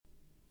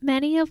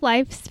Many of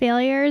life's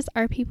failures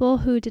are people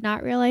who did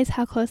not realize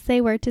how close they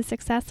were to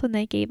success when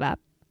they gave up.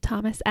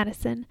 Thomas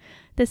Edison.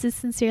 This is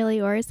Sincerely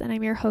Yours, and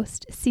I'm your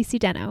host, Cece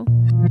Deno.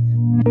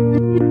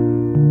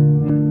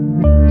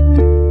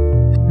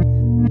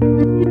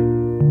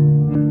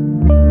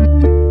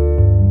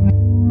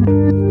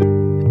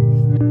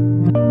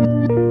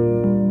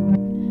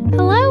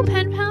 Hello,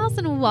 pen pals,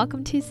 and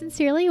welcome to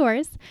Sincerely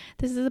Yours.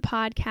 This is a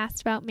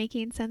podcast about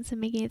making sense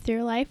and making it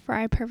through life, where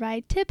I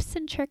provide tips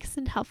and tricks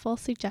and helpful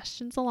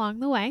suggestions along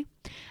the way.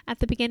 At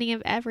the beginning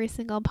of every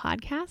single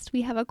podcast,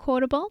 we have a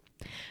quotable,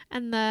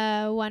 and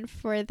the one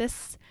for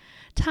this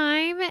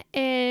time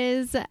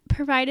is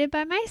provided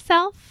by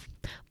myself,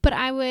 but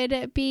I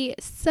would be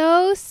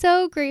so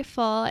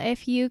grateful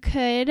if you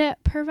could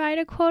provide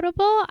a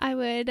quotable. I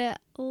would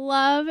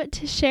love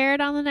to share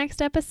it on the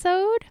next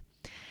episode.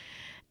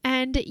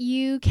 And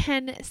you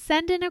can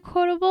send in a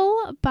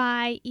quotable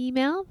by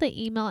email.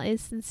 The email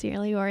is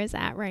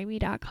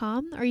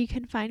sincerelyyours@writeme.com, or you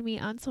can find me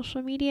on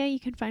social media.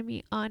 You can find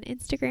me on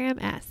Instagram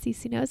at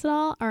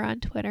ccknowsitall or on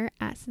Twitter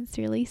at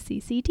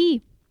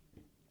sincerelycct.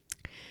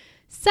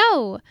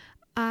 So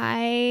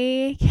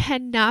I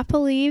cannot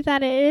believe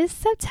that it is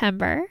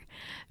September,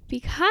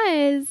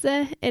 because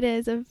it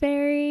is a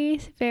very,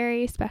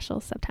 very special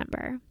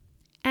September.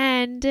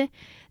 And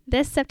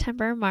this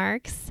September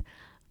marks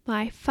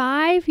my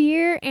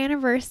 5-year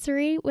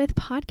anniversary with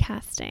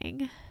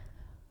podcasting.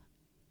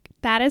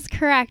 That is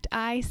correct.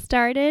 I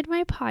started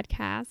my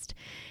podcast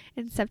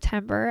in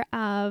September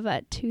of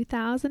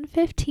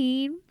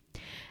 2015,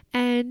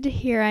 and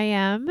here I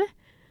am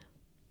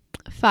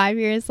 5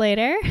 years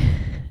later.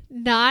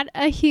 Not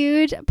a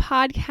huge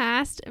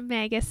podcast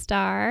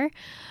megastar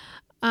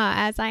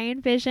as I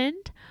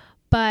envisioned,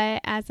 but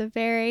as a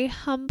very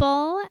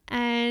humble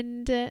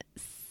and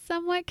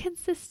somewhat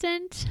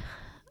consistent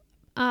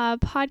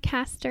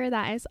podcaster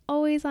that is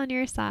always on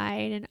your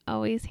side and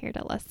always here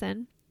to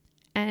listen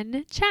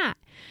and chat.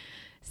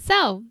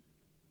 So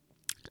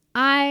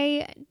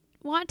I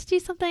want to do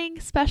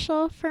something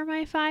special for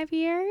my 5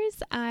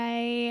 years.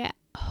 I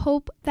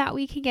hope that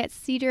we can get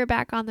Cedar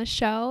back on the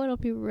show. It'll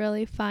be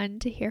really fun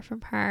to hear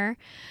from her,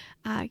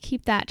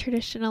 keep that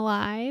tradition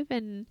alive,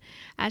 and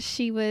as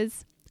she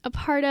was a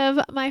part of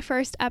my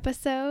first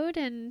episode,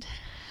 and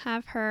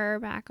have her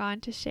back on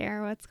to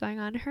share what's going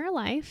on in her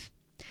life.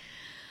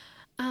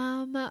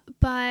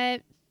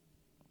 But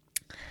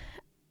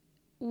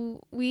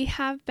we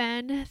have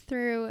been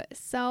through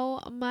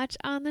so much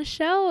on the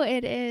show.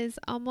 It is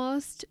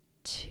almost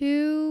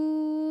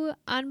too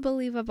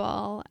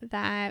unbelievable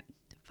that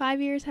 5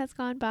 years has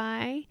gone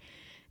by,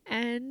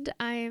 and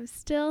I am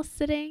still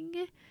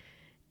sitting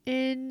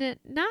in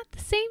not the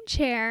same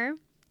chair,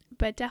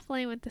 but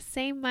definitely with the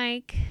same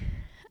mic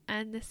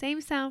and the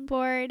same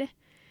soundboard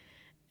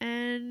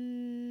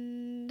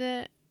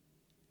and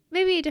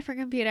maybe a different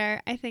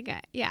computer. I think,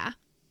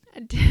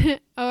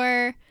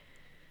 or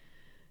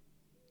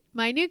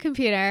my new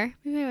computer.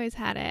 Maybe I always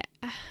had it.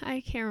 I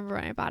can't remember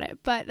when I bought it,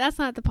 but that's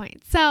not the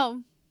point.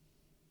 So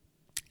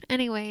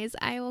anyways,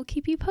 I will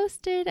keep you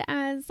posted,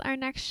 as our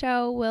next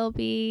show will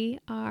be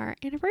our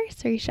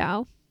anniversary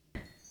show.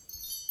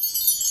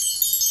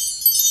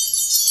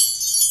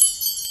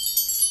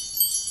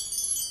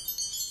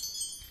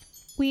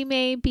 We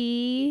may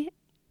be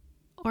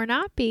or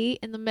not be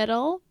in the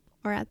middle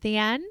or at the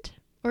end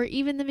or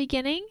even the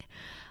beginning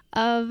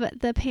of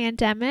the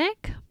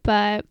pandemic,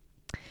 but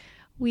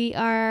we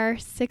are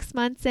 6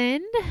 months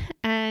in,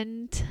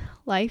 and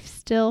life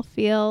still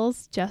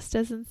feels just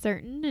as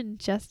uncertain and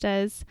just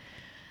as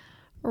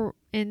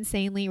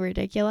insanely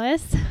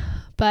ridiculous.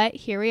 But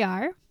here we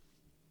are.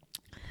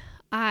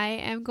 I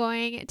am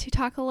going to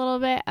talk a little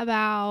bit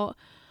about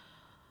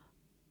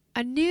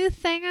a new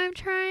thing I'm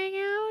trying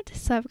out.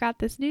 So I've got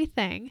this new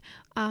thing.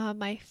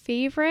 My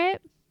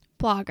favorite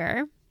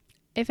blogger,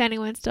 if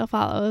anyone still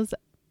follows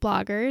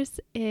bloggers,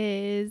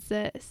 is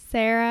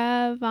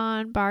Sarah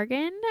Von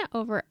Bargen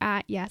over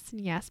at Yes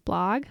and Yes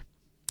blog.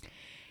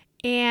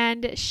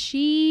 And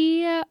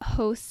she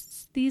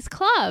hosts these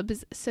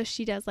clubs. So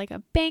she does like a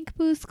bank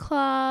boost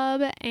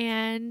club,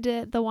 and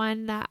the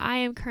one that I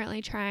am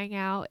currently trying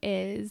out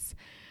is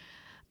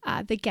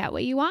the Get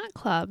What You Want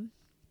club.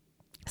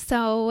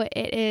 So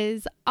it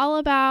is all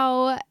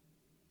about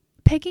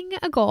picking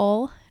a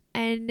goal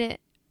and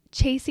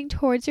chasing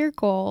towards your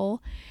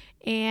goal,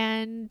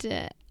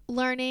 and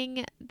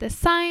learning the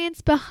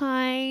science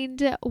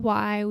behind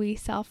why we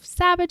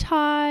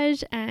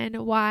self-sabotage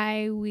and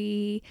why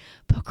we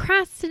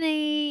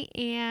procrastinate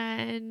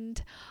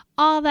and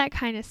all that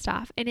kind of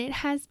stuff. And it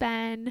has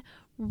been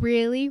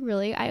really,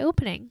 really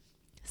eye-opening.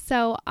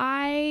 So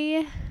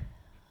I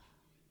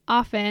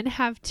often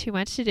have too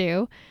much to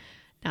do.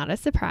 Not a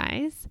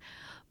surprise,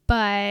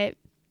 but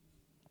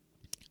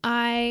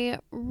I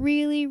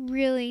really,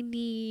 really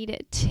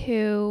need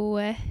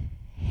to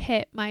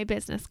hit my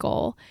business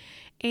goal.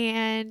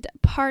 And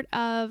part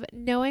of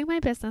knowing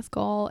my business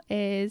goal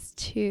is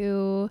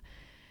to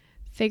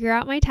figure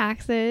out my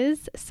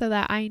taxes so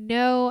that I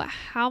know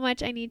how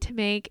much I need to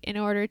make in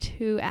order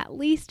to at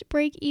least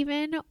break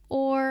even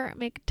or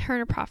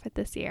turn a profit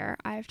this year.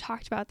 I've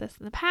talked about this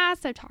in the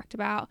past. I've talked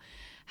about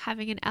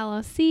having an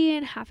LLC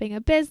and having a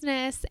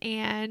business,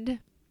 and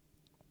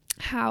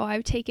how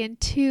I've taken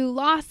 2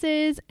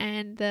 losses,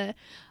 and the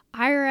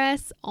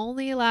IRS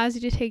only allows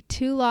you to take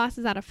 2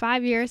 losses out of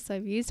 5 years. So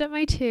I've used up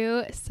my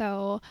 2.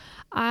 So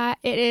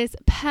it is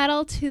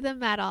pedal to the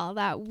metal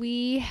that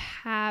we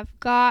have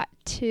got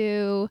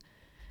to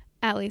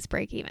at least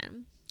break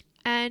even.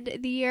 And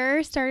the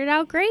year started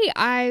out great.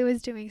 I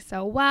was doing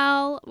so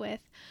well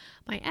with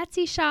my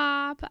Etsy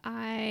shop.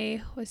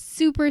 I was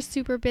super,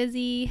 super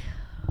busy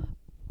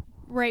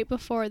right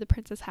before the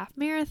Princess Half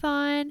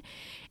Marathon,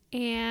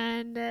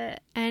 and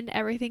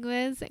everything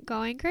was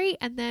going great.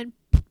 And then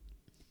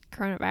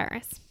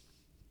coronavirus.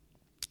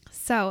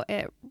 So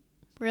it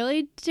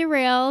really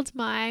derailed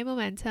my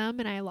momentum,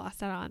 and I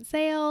lost out on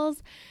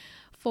sales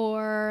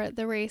for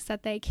the race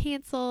that they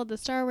canceled, the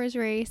Star Wars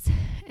race.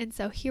 And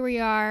so here we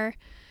are.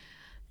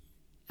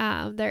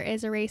 There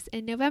is a race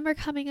in November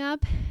coming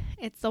up.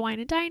 It's the Wine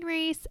and Dine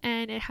race,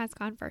 and it has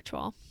gone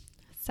virtual.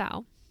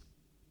 So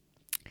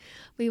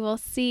we will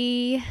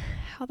see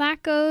how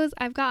that goes.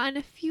 I've gotten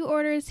a few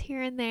orders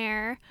here and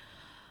there,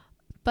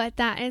 but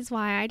that is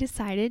why I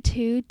decided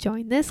to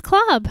join this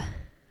club.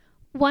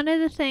 One of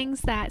the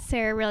things that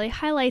Sarah really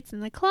highlights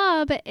in the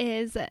club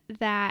is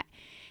that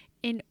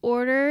in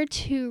order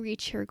to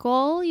reach your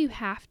goal, you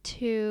have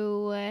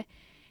to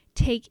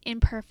take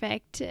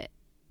imperfect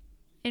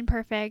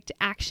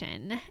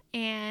action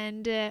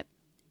and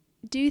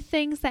do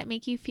things that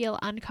make you feel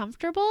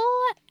uncomfortable,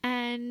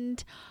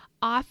 and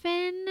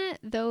often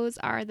those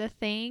are the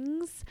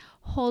things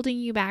holding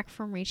you back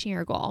from reaching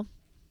your goal.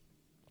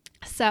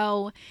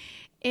 So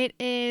it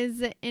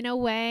is, in a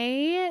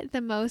way,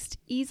 the most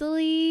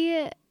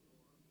easily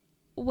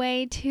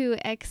way to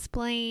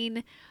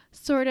explain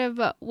sort of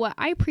what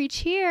I preach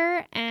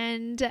here,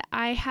 and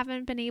I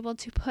haven't been able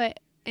to put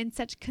in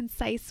such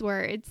concise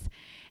words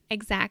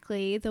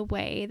exactly the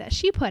way that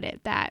she put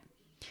it, that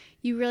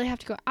you really have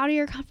to go out of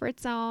your comfort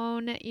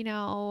zone,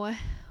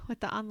 with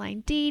the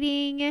online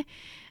dating,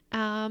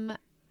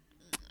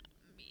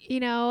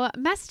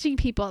 messaging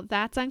people,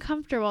 that's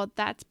uncomfortable.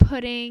 That's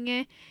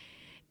putting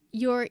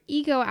your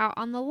ego out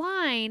on the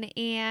line.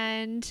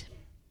 And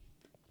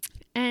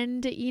I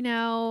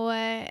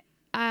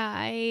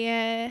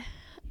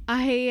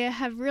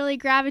have really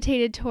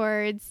gravitated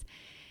towards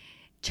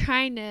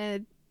trying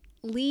to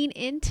lean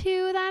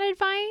into that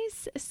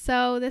advice.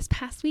 So this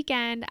past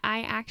weekend,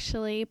 I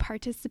actually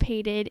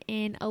participated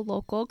in a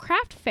local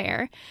craft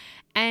fair,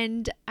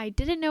 and I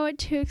didn't know what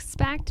to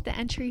expect. The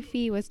entry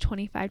fee was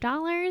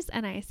 $25,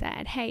 and I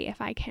said, hey,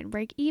 if I can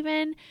break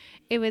even,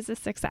 it was a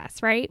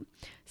success, right?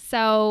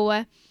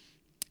 So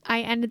I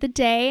ended the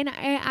day, and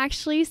I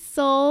actually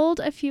sold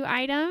a few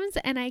items,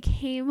 and I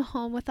came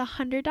home with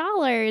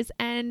 $100.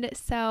 And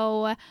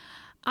so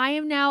I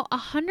am now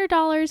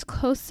 $100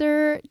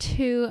 closer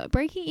to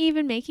breaking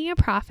even, making a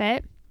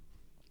profit,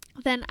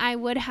 than I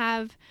would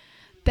have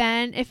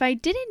been if I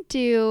didn't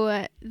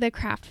do the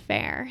craft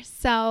fair.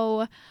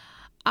 So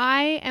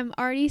I am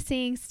already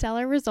seeing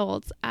stellar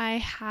results. I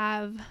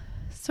have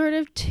sort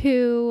of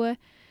 2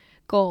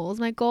 goals.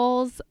 My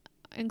goals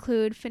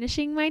include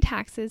finishing my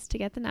taxes to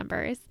get the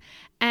numbers,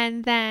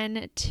 and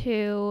then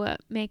to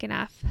make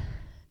enough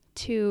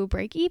to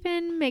break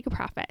even, make a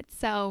profit.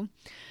 So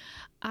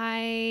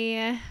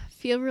I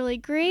feel really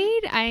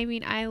great. I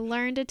mean, I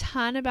learned a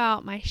ton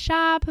about my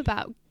shop,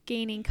 about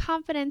gaining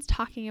confidence,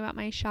 talking about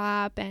my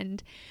shop,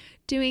 and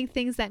doing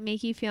things that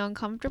make you feel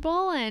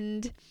uncomfortable.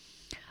 And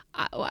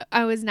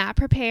I was not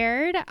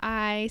prepared.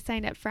 I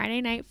signed up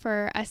Friday night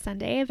for a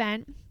Sunday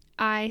event.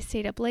 I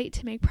stayed up late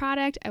to make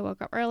product. I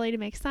woke up early to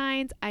make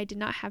signs. I did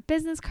not have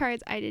business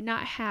cards. I did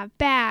not have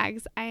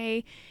bags.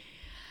 I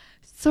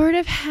sort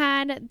of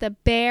had the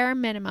bare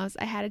minimums.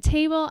 I had a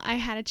table. I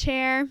had a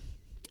chair.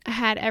 I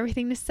had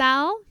everything to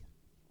sell,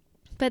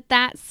 but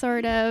that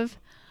sort of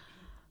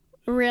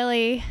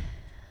really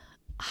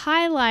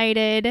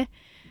highlighted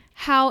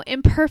how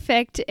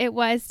imperfect it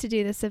was to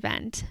do this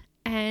event.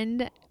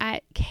 And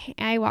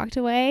I walked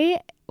away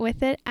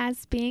with it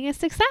as being a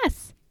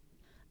success.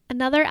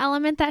 Another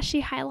element that she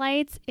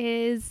highlights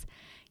is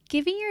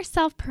giving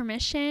yourself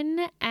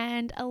permission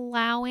and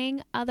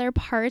allowing other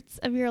parts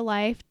of your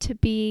life to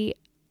be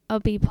a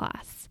B+.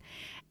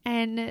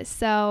 And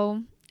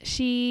so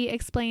she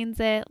explains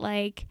it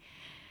like,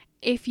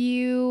 if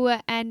you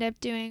end up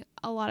doing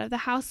a lot of the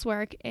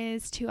housework,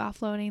 is to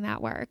offloading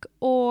that work.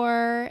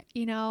 Or,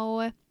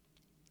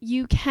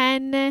 you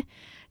can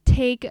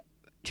take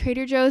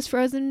Trader Joe's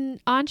frozen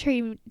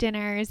entree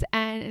dinners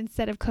and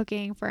instead of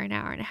cooking for an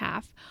hour and a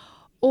half.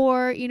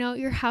 Or,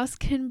 your house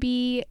can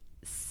be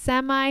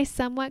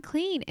somewhat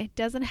clean. It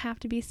doesn't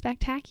have to be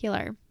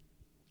spectacular.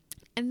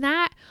 And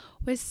that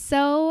was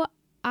so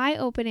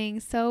eye-opening,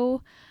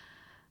 so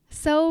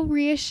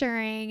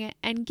reassuring,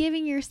 and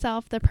giving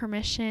yourself the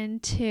permission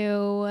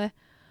to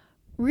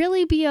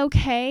really be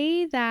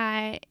okay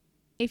that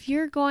if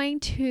you're going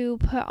to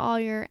put all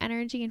your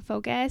energy and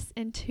focus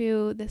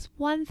into this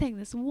one thing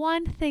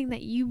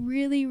that you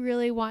really,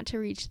 really want to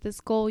reach, this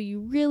goal you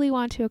really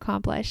want to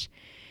accomplish,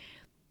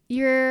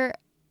 your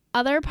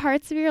other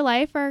parts of your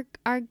life are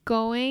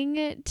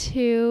going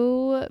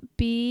to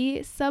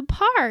be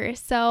subpar.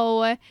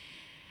 So,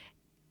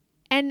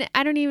 and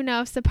I don't even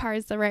know if subpar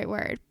is the right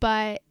word,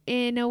 but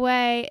in a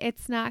way,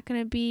 it's not going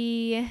to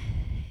be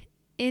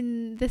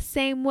in the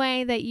same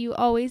way that you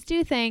always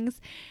do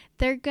things.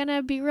 They're going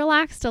to be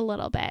relaxed a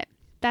little bit.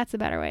 That's a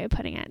better way of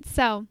putting it.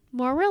 So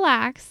more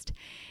relaxed.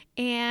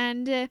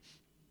 And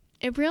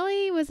it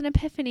really was an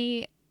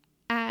epiphany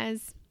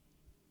as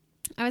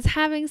I was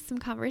having some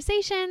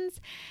conversations,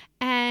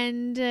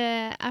 and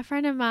a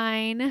friend of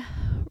mine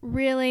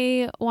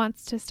really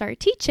wants to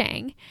start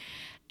teaching.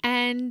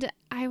 And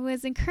I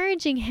was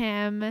encouraging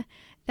him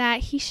that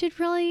he should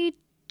really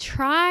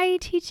try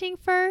teaching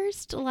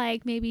first,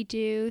 like maybe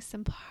do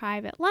some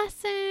private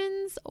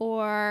lessons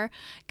or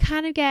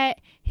kind of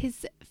get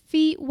his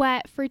feet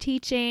wet for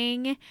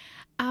teaching,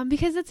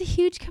 because it's a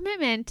huge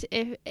commitment.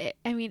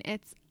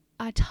 It's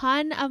a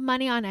ton of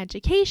money on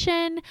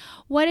education.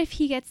 What if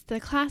he gets to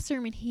the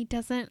classroom and he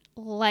doesn't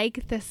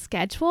like the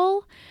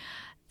schedule?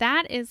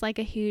 That is like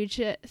a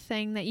huge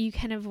thing that you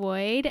can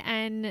avoid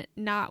and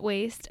not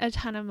waste a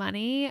ton of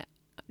money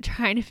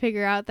trying to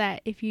figure out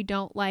that if you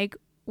don't like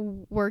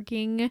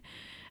working,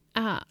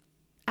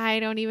 I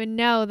don't even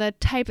know the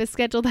type of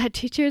schedule that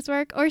teachers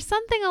work or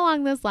something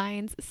along those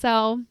lines.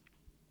 So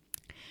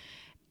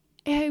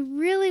I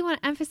really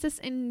want to emphasize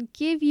and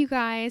give you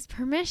guys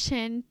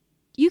permission.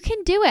 You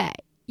can do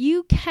it.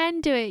 You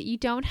can do it. You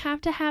don't have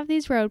to have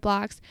these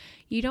roadblocks.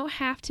 You don't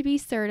have to be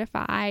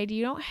certified.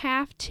 You don't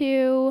have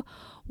to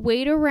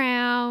wait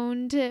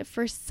around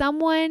for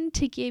someone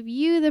to give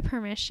you the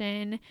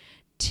permission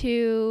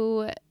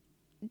to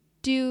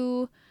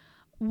do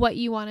what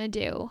you want to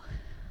do.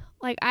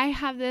 Like, I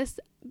have this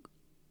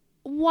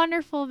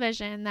wonderful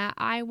vision that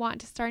I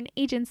want to start an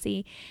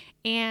agency,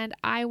 and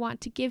I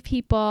want to give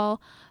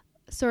people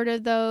sort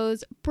of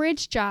those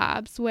bridge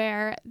jobs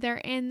where they're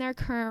in their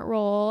current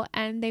role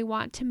and they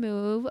want to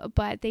move,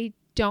 but they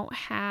don't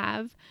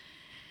have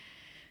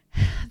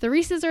the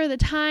resources or the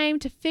time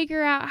to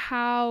figure out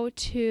how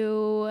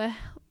to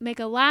make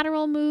a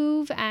lateral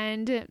move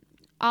and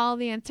all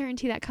the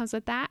uncertainty that comes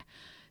with that.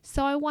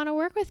 So I want to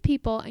work with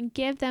people and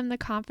give them the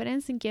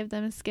confidence and give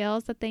them the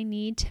skills that they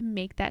need to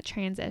make that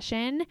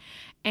transition,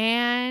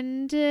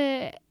 and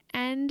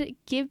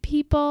give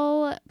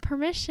people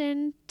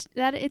permission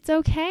that it's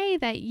okay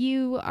that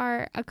you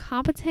are a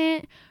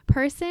competent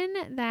person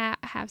that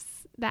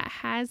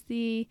has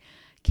the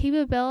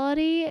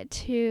capability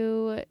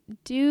to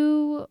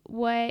do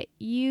what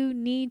you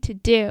need to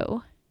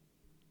do.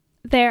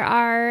 There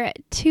are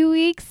 2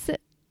 weeks,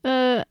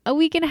 a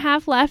week and a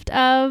half left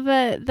of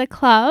the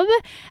club,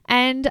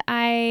 and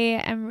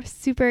I am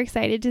super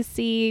excited to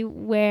see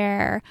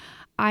where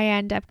I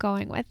end up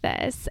going with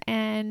this.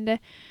 And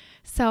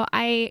so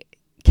I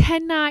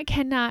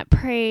cannot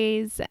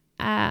praise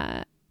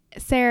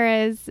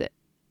Sarah's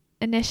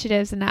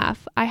initiatives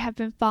enough. I have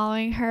been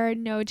following her,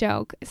 no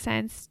joke,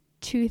 since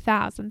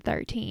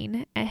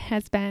 2013. It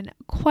has been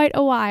quite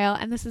a while,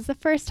 and this is the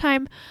first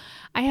time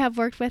I have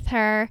worked with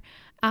her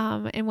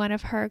in one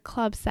of her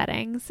club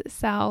settings.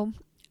 So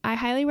I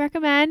highly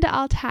recommend.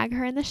 I'll tag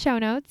her in the show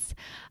notes.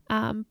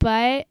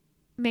 But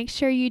make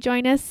sure you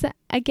join us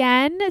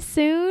again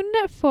soon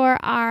for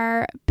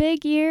our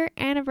big year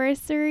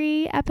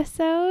anniversary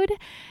episode.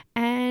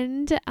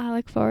 And I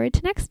look forward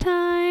to next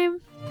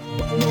time.